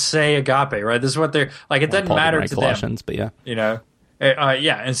freaking say agape, right? This is what they're... Like, it doesn't matter to Colossians, them. But yeah.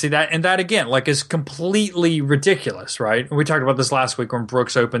 Yeah, and see that again, like, is completely ridiculous, right? And we talked about this last week when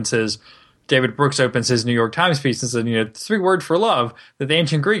David Brooks opens his New York Times piece and said, 3 words for love that the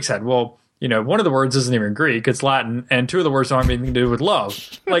ancient Greeks had. Well, one of the words isn't even Greek, it's Latin, and 2 of the words don't have anything to do with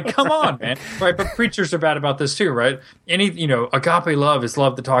love. Like, come on, man, right? But preachers are bad about this too, right? Agape love is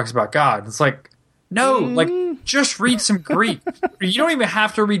love that talks about God. It's like, no, like, just read some Greek. You don't even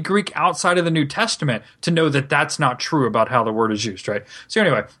have to read Greek outside of the New Testament to know that that's not true about how the word is used, right? So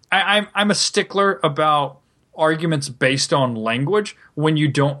anyway, I'm a stickler about arguments based on language when you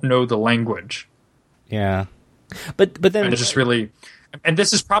don't know the language. Yeah, but then and it's just really, and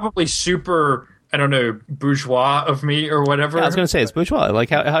this is probably super, I don't know, bourgeois of me or whatever. Yeah, I was going to say it's bourgeois. Like,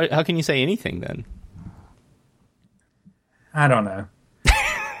 how can you say anything then? I don't know.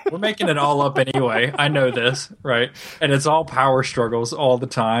 We're making it all up anyway. I know this, right? And it's all power struggles all the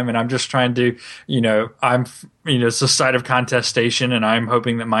time. And I'm just trying to, it's a site of contestation, and I'm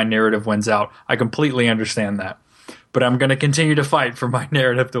hoping that my narrative wins out. I completely understand that. But I'm going to continue to fight for my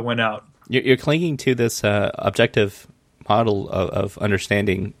narrative to win out. You're clinging to this objective model of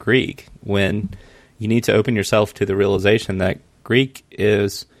understanding Greek when you need to open yourself to the realization that Greek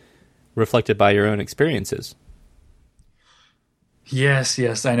is reflected by your own experiences.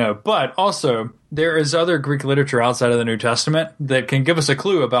 Yes, I know. But also, there is other Greek literature outside of the New Testament that can give us a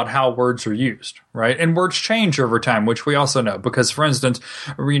clue about how words are used, right? And words change over time, which we also know. Because, for instance,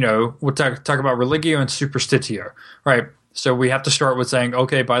 we'll talk about religio and superstitio, right? So we have to start with saying,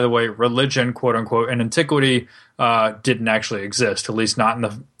 okay, by the way, religion, quote unquote, in antiquity didn't actually exist, at least not in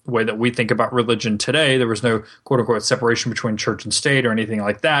the way that we think about religion today. There was no, quote unquote, separation between church and state or anything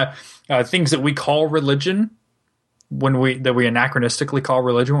like that. Things that we call religion, that we anachronistically call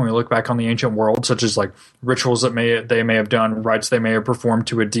religion when we look back on the ancient world, such as like rituals that they may have done, rites they may have performed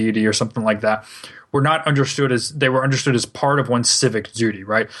to a deity or something like that, were understood as part of one's civic duty,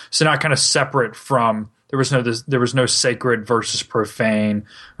 right? So not kind of separate from, there was no sacred versus profane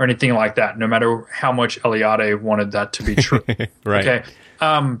or anything like that, no matter how much Eliade wanted that to be true. Right. Okay.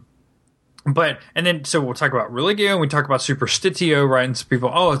 So we'll talk about religio, and we talk about superstitio, right? And so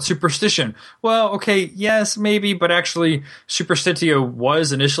people, it's superstition. Well, okay, yes, maybe, but actually superstitio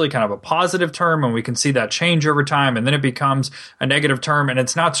was initially kind of a positive term, and we can see that change over time, and then it becomes a negative term, and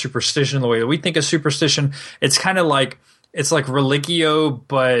it's not superstition the way that we think of superstition. It's kind of like, it's like religio,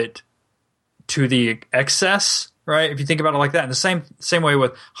 but to the excess, right? If you think about it like that. In the same way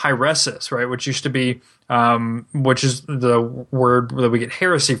with hairesis, right? Which used to be, which is the word that we get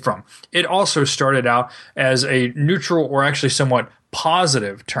heresy from. It also started out as a neutral or actually somewhat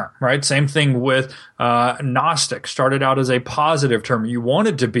positive term, right? Same thing with Gnostic. Started out as a positive term. You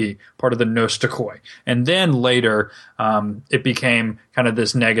wanted to be part of the Gnostikoi. And then later, it became kind of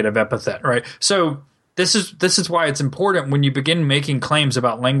this negative epithet, right? So this is why it's important when you begin making claims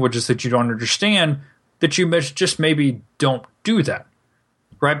about languages that you don't understand, that you just maybe don't do that,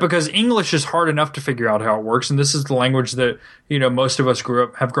 right? Because English is hard enough to figure out how it works, and this is the language that most of us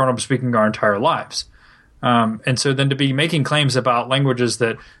have grown up speaking our entire lives. And so then to be making claims about languages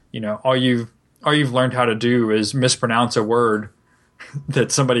that all you've learned how to do is mispronounce a word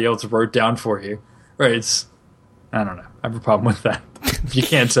that somebody else wrote down for you, right? I don't know. I have a problem with that. You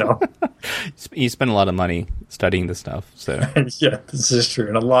can't tell. You spend a lot of money studying this stuff, so Yeah, this is true,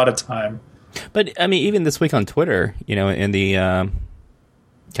 and a lot of time. But I mean, even this week on Twitter, in the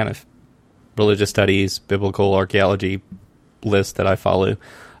kind of religious studies, biblical archaeology list that I follow,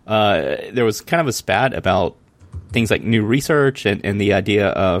 there was kind of a spat about things like new research and the idea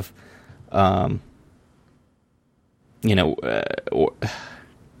of,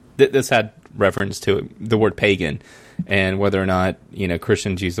 this had reference to the word pagan, and whether or not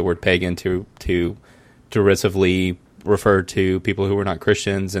Christians use the word pagan to derisively refer to people who were not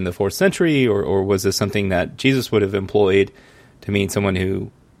Christians in the 4th century, or was this something that Jesus would have employed to mean someone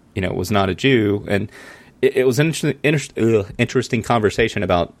who was not a Jew? And it was an interesting conversation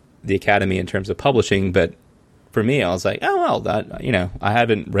about the academy in terms of publishing, but for me, I was like, oh well, that I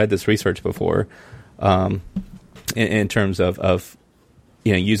haven't read this research before, in terms of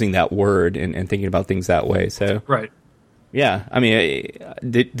using that word and thinking about things that way. So right, yeah. I mean,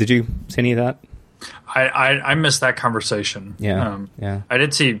 did you see any of that? I missed that conversation. Yeah, yeah. I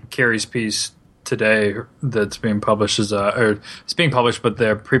did see Carrie's piece today that's being published it's being published, but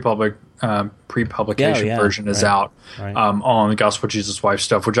the pre-publication version is out on the Gospel of Jesus' Wife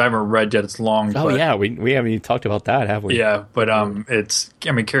stuff, which I haven't read yet. It's long. Oh, yeah, we haven't even talked about that, have we? Yeah, but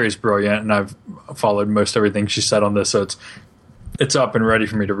Carrie's brilliant, and I've followed most everything she said on this, so it's up and ready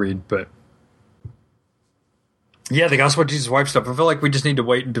for me to read. But yeah, the Gospel of Jesus' Wife stuff, I feel like we just need to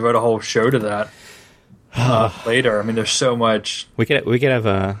wait and devote a whole show to that later. I mean, there's so much. We could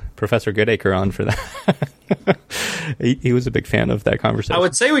have Professor Goodacre on for that. he was a big fan of that conversation. I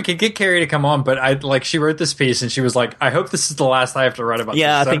would say we could get Carrie to come on, but she wrote this piece and she was like, I hope this is the last I have to write about this.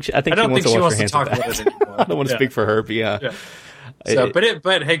 I think I don't think she wants to talk about it anymore. I don't want to speak for her, but yeah. So,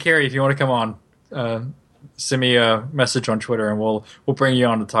 but hey, Carrie, if you want to come on, send me a message on Twitter and we'll bring you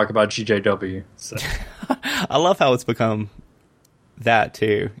on to talk about GJW. So. I love how it's become that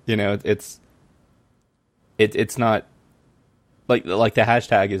too. It's not like the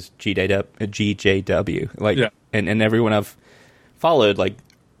hashtag is GJW. And everyone I've followed, like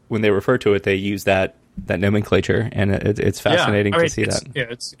when they refer to it, they use that nomenclature, and it's fascinating to see that. Yeah,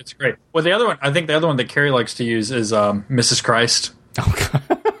 it's great. Well, I think the other one that Carrie likes to use is Mrs. Christ. Oh God,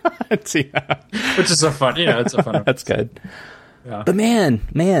 see that. Which is a fun. It's a fun. That's good. Yeah. But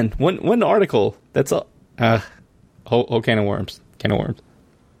man, one article that's a whole can of worms.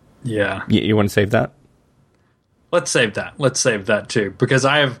 Yeah. You want to save that? Let's save that too, because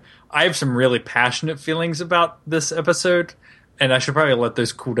I have some really passionate feelings about this episode, and I should probably let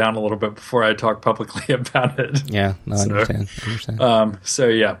those cool down a little bit before I talk publicly about it. Yeah, no, I understand. So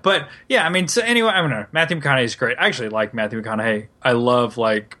yeah, but yeah, I mean, so anyway, I don't know. Matthew McConaughey is great. I actually like Matthew McConaughey. I love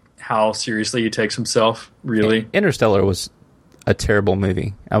how seriously he takes himself. Really, Interstellar was a terrible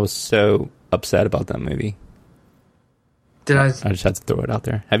movie. I was so upset about that movie. I just had to throw it out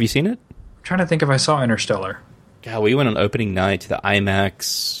there. Have you seen it? I'm trying to think if I saw Interstellar. God, we went on opening night to the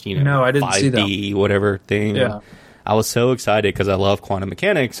IMAX, no, I didn't 5D, see that. Whatever thing. Yeah. I was so excited because I love quantum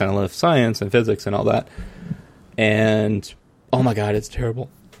mechanics and I love science and physics and all that. And oh my God, it's terrible.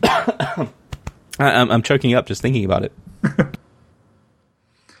 I'm choking up just thinking about it.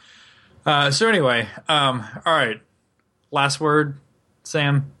 So anyway, all right. Last word,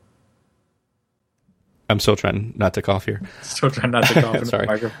 Sam. I'm still trying not to cough here. Still trying not to cough into the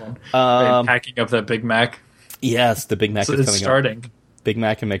microphone. Packing up that Big Mac. Yes, the Big Mac is coming starting. Up. Big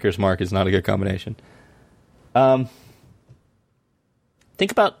Mac and Maker's Mark is not a good combination. Think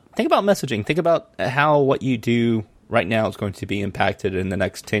about messaging. Think about how what you do right now is going to be impacted in the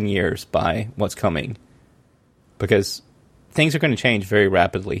next 10 years by what's coming. Because things are going to change very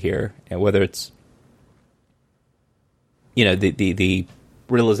rapidly here, and whether it's the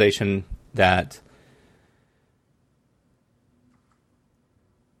realization that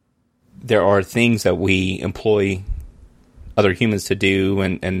there are things that we employ other humans to do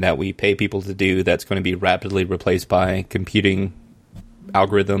and that we pay people to do that's going to be rapidly replaced by computing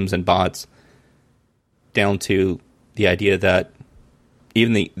algorithms and bots, down to the idea that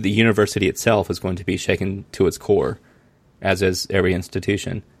even the university itself is going to be shaken to its core, as is every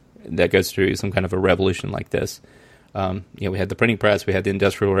institution that goes through some kind of a revolution like this. We had the printing press, we had the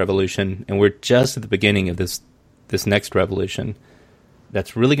Industrial Revolution, and we're just at the beginning of this next revolution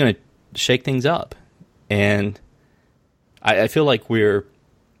that's really going to shake things up. And I feel like we're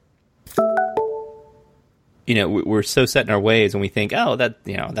so set in our ways, and we think, oh, that's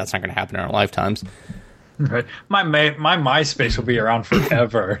not going to happen in our lifetimes. Right. My MySpace will be around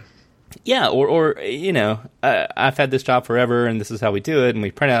forever. Yeah, or I've had this job forever, and this is how we do it, and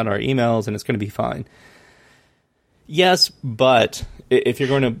we print out our emails, and it's going to be fine. Yes, but if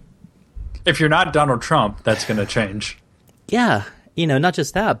you're not Donald Trump, that's going to change. Yeah, not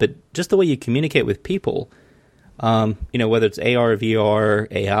just that, but just the way you communicate with people. Whether it's AR, VR,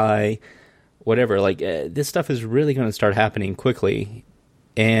 AI, whatever, this stuff is really going to start happening quickly.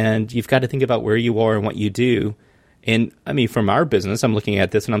 And you've got to think about where you are and what you do. And I mean, from our business, I'm looking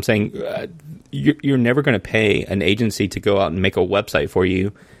at this and I'm saying, you're never going to pay an agency to go out and make a website for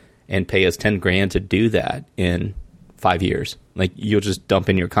you and pay us $10,000 to do that in 5 years. You'll just dump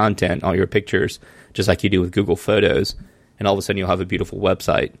in your content, all your pictures, just like you do with Google Photos, and all of a sudden you'll have a beautiful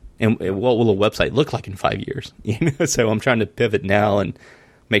website. And what will a website look like in 5 years? So I'm trying to pivot now and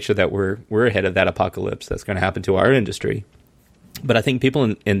make sure that we're ahead of that apocalypse that's going to happen to our industry. But I think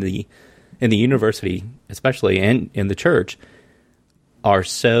people in the university, especially, and in the church, are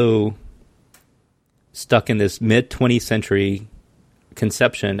so stuck in this mid-20th century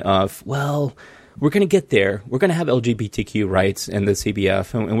conception of, well, we're going to get there. We're going to have LGBTQ rights in the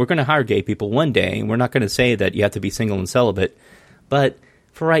CBF, and we're going to hire gay people one day, and we're not going to say that you have to be single and celibate. But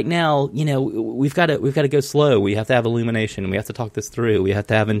for right now, we've got to go slow. We have to have illumination. We have to talk this through. We have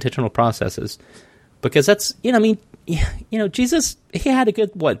to have intentional processes. Because that's, Jesus, he had a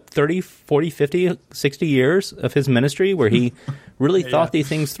good, 30, 40, 50, 60 years of his ministry where he really thought these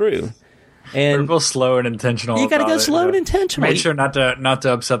things through. And we're both slow and intentional. You got to go slow and intentional. Make sure not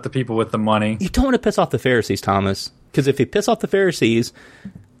to upset the people with the money. You don't want to piss off the Pharisees, Thomas. Because if you piss off the Pharisees,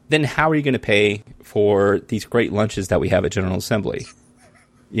 then how are you going to pay for these great lunches that we have at General Assembly?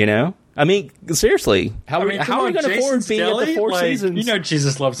 I mean, seriously, how are we going to afford being at the Four Seasons?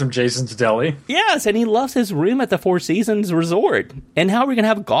 Jesus loves him Jason's Deli. Yes, and he loves his room at the Four Seasons Resort. And how are we going to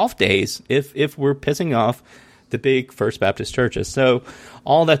have golf days if we're pissing off the big First Baptist churches? So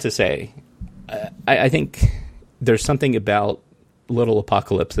all that to say, I think there's something about little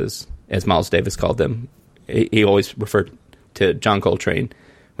apocalypses, as Miles Davis called them. He always referred to John Coltrane,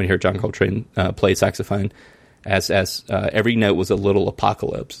 when he heard John Coltrane play saxophone, as every note was a little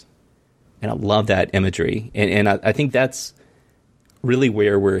apocalypse. And I love that imagery. And I think that's really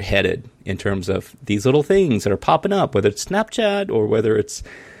where we're headed in terms of these little things that are popping up, whether it's Snapchat or whether it's,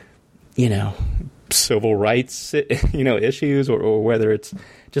 civil rights, issues, or whether it's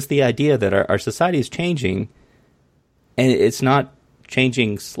just the idea that our society is changing, and it's not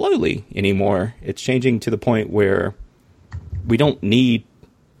changing slowly anymore. It's changing to the point where we don't need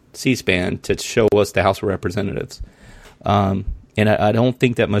C-SPAN to show us the House of Representatives. And I don't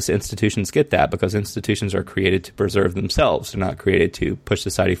think that most institutions get that, because institutions are created to preserve themselves. They're not created to push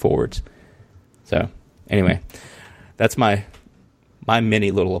society forwards. So, anyway, that's my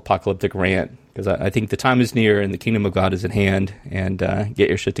mini little apocalyptic rant, because I think the time is near and the kingdom of God is at hand. And get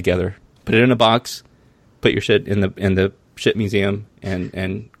your shit together. Put it in a box. Put your shit in the shit museum,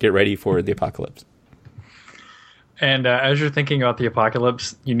 and get ready for the apocalypse. And as you're thinking about the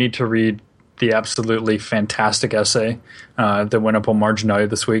apocalypse, you need to read the absolutely fantastic essay that went up on Marginalia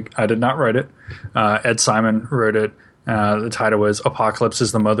this week. I did not write it. Ed Simon wrote it. The title was "Apocalypse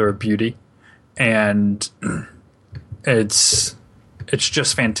is the Mother of Beauty," and it's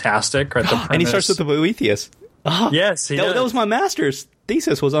just fantastic. Right? And he starts with the Boethius. Oh, yes, that was my master's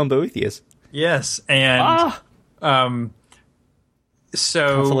thesis, was on Boethius. Yes, and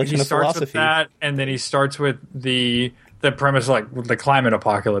so he starts with that, and then he starts with the premise, like the climate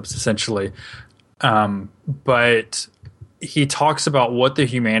apocalypse, essentially. But he talks about what the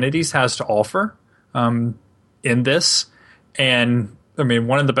humanities has to offer in this. And I mean,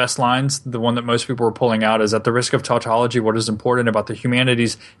 one of the best lines, the one that most people are pulling out, is at the risk of tautology, what is important about the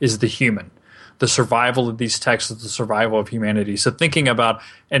humanities is the human. The survival of these texts is the survival of humanity. So thinking about,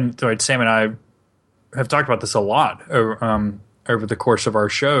 and Sam and I have talked about this a lot over the course of our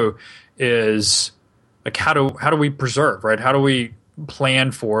show, is like how do we preserve, right? How do we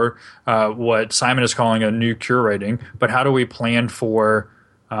plan for what Simon is calling a new curating, but how do we plan for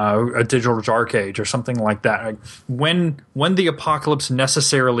a digital dark age or something like that? Like when the apocalypse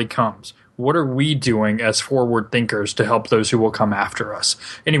necessarily comes, what are we doing as forward thinkers to help those who will come after us?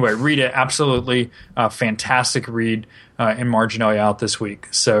 Anyway, read it. Absolutely fantastic read in Marginalia out this week.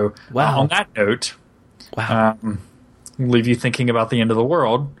 So on that note, leave you thinking about the end of the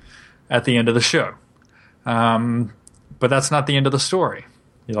world at the end of the show. But that's not the end of the story.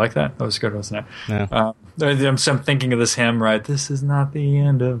 You like that? That was good, wasn't it? Yeah. I'm thinking of this hymn, right? This is not the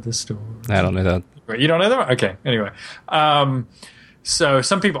end of the story. I don't know that. You don't know that one? Okay. Anyway. So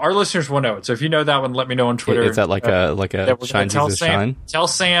some people, our listeners will know it. So if you know that one, let me know on Twitter. Is that like a Shine Jesus Shine? Tell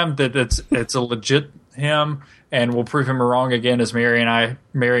Sam that it's a legit hymn, and we'll prove him wrong again, as Mariana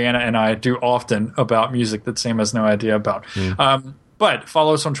and I do often, about music that Sam has no idea about. But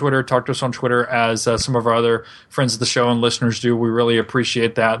follow us on Twitter, talk to us on Twitter, as some of our other friends of the show and listeners do. We really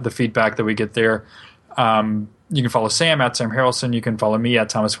appreciate that, the feedback that we get there. You can follow Sam at Sam Harrelson. You can follow me at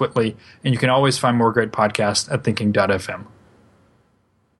Thomas Whitley. And you can always find more great podcasts at thinking.fm.